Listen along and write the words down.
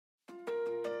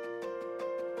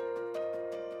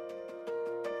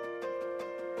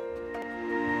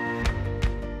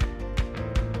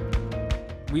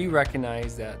We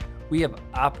recognize that we have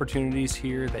opportunities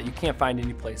here that you can't find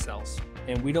anyplace else,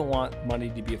 and we don't want money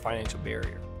to be a financial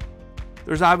barrier.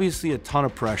 There's obviously a ton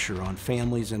of pressure on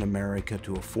families in America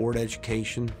to afford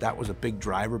education. That was a big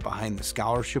driver behind the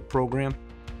scholarship program.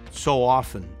 So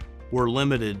often, we're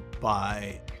limited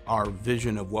by our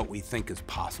vision of what we think is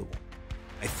possible.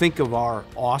 I think of our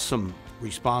awesome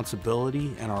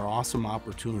responsibility and our awesome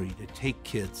opportunity to take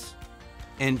kids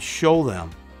and show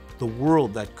them the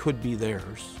world that could be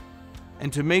theirs,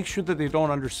 and to make sure that they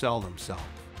don't undersell themselves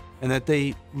and that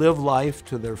they live life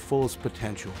to their fullest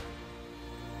potential.